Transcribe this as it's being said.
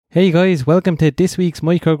Hey guys, welcome to this week's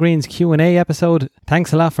Microgreens Q&A episode.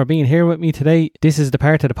 Thanks a lot for being here with me today. This is the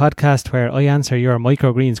part of the podcast where I answer your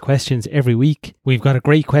Microgreens questions every week. We've got a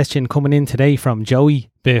great question coming in today from Joey.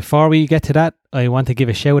 Before we get to that, I want to give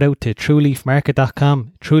a shout out to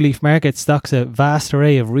TrueLeafMarket.com. TrueLeaf Market stocks a vast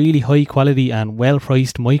array of really high quality and well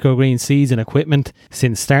priced microgreen seeds and equipment.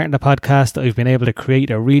 Since starting the podcast, I've been able to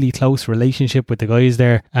create a really close relationship with the guys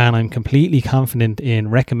there, and I'm completely confident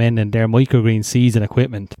in recommending their microgreen seeds and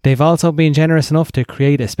equipment. They've also been generous enough to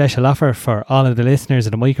create a special offer for all of the listeners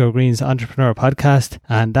of the Microgreens Entrepreneur Podcast,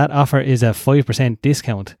 and that offer is a 5%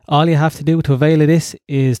 discount. All you have to do to avail of this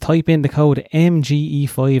is type in the code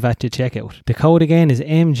MGE5 at the checkout. The code again is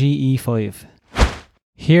MGE5.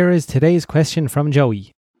 Here is today's question from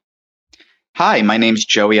Joey. Hi, my name's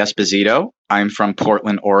Joey Esposito. I'm from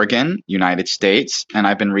Portland, Oregon, United States, and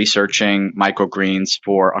I've been researching microgreens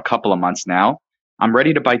for a couple of months now. I'm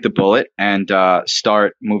ready to bite the bullet and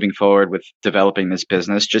start moving forward with developing this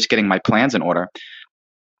business, just getting my plans in order.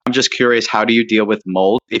 I'm just curious, how do you deal with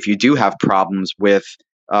mold? If you do have problems with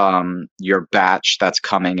your batch that's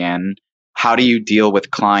coming in, how do you deal with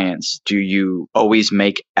clients? Do you always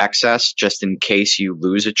make excess just in case you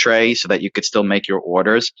lose a tray so that you could still make your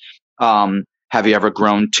orders? Have you ever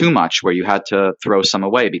grown too much where you had to throw some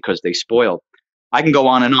away because they spoiled? I can go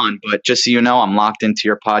on, but just so you know, I'm locked into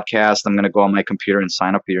your podcast. I'm going to go on my computer and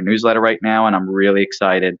sign up for your newsletter right now, and I'm really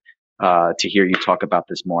excited to hear you talk about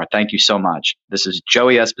this more. Thank you so much. This is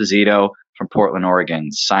Joey Esposito from Portland,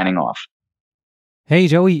 Oregon, signing off. Hey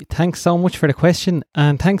Joey, thanks so much for the question,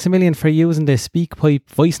 and thanks a million for using the SpeakPipe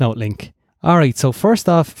voice note link. Alright, so first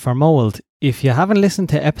off, for mold, if you haven't listened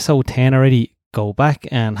to episode 10 already, go back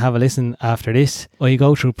and have a listen after this. I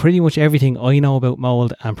go through pretty much everything I know about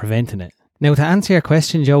mold and preventing it. Now, to answer your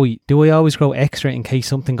question, Joey, do I always grow extra in case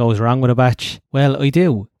something goes wrong with a batch? Well, I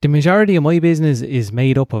do. The majority of my business is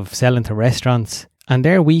made up of selling to restaurants, and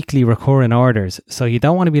they're weekly recurring orders, so you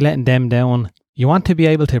don't want to be letting them down. You want to be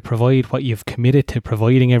able to provide what you've committed to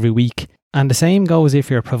providing every week. And the same goes if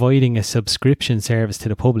you're providing a subscription service to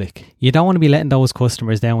the public. You don't want to be letting those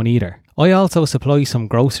customers down either. I also supply some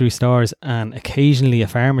grocery stores and occasionally a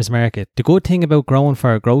farmer's market. The good thing about growing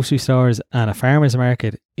for grocery stores and a farmer's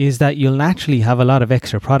market is that you'll naturally have a lot of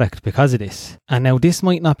extra product because of this. And now this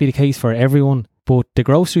might not be the case for everyone, but the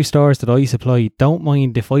grocery stores that I supply don't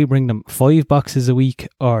mind if I bring them 5 boxes a week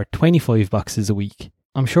or 25 boxes a week.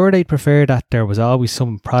 I'm sure they'd prefer that there was always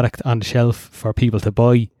some product on the shelf for people to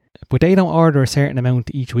buy, but they don't order a certain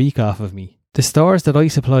amount each week off of me. The stores that I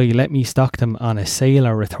supply let me stock them on a sale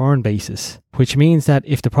or return basis, which means that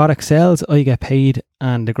if the product sells, I get paid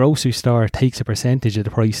and the grocery store takes a percentage of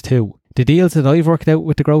the price too. The deals that I've worked out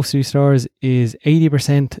with the grocery stores is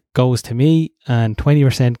 80% goes to me and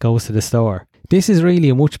 20% goes to the store. This is really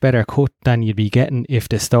a much better cut than you'd be getting if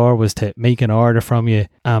the store was to make an order from you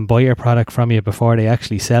and buy a product from you before they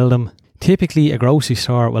actually sell them. Typically, a grocery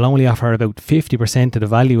store will only offer about 50% of the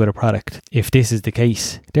value of the product, if this is the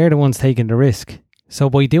case. They're the ones taking the risk. So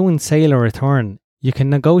by doing sale or return, you can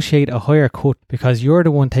negotiate a higher cut because you're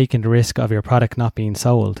the one taking the risk of your product not being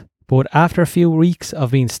sold. But after a few weeks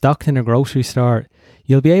of being stocked in a grocery store,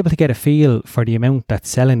 you'll be able to get a feel for the amount that's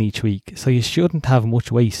selling each week, so you shouldn't have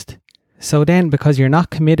much waste. So then, because you're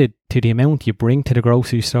not committed to the amount you bring to the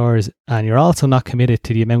grocery stores, and you're also not committed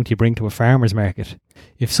to the amount you bring to a farmer's market,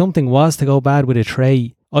 if something was to go bad with a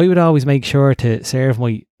tray, I would always make sure to serve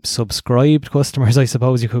my subscribed customers, I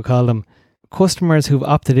suppose you could call them, customers who've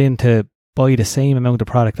opted in to buy the same amount of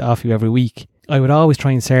product off you every week. I would always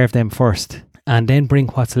try and serve them first, and then bring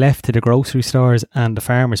what's left to the grocery stores and the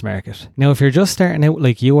farmer's market. Now, if you're just starting out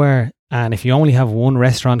like you are, and if you only have one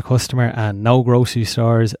restaurant customer and no grocery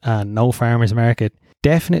stores and no farmer's market,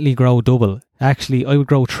 definitely grow double. Actually, I would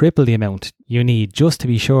grow triple the amount you need just to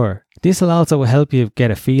be sure. This will also help you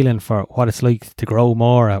get a feeling for what it's like to grow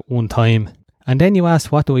more at one time. And then you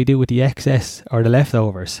ask, what do I do with the excess or the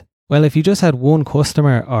leftovers? Well, if you just had one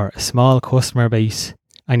customer or a small customer base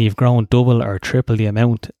and you've grown double or triple the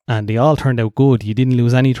amount and they all turned out good, you didn't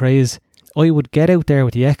lose any trays, I would get out there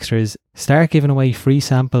with the extras, start giving away free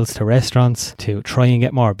samples to restaurants to try and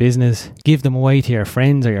get more business, give them away to your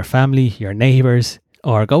friends or your family, your neighbours,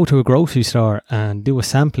 or go to a grocery store and do a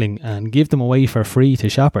sampling and give them away for free to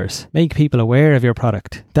shoppers. Make people aware of your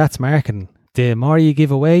product. That's marketing. The more you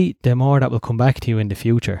give away, the more that will come back to you in the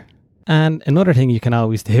future. And another thing you can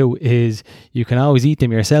always do is you can always eat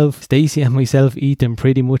them yourself. Stacey and myself eat them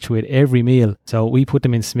pretty much with every meal. So we put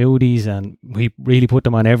them in smoothies and we really put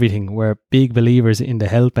them on everything. We're big believers in the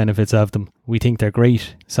health benefits of them. We think they're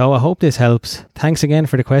great. So I hope this helps. Thanks again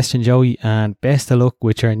for the question, Joey, and best of luck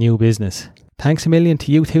with your new business. thanks a million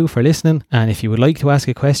to you too for listening. And if you would like to ask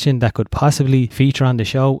a question that could possibly feature on the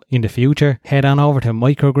show in the future, head on over to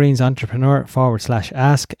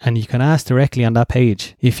microgreensentrepreneur.com/ask and you can ask directly on that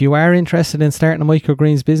page. If you are interested in starting a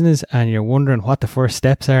microgreens business and you're wondering what the first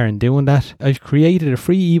steps are in doing that, I've created a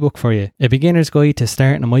free ebook for you, A Beginner's Guide to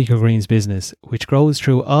Starting a Microgreens Business, which goes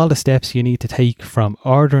through all the steps you need to take from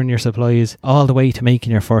ordering your supplies all the way to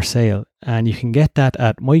making your first sale. And you can get that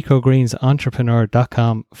at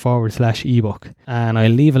microgreensentrepreneur.com/ebook. And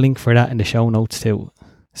I'll leave a link for that in the show notes too.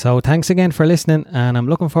 So thanks again for listening, and I'm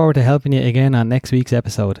looking forward to helping you again on next week's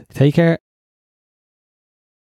episode. Take care.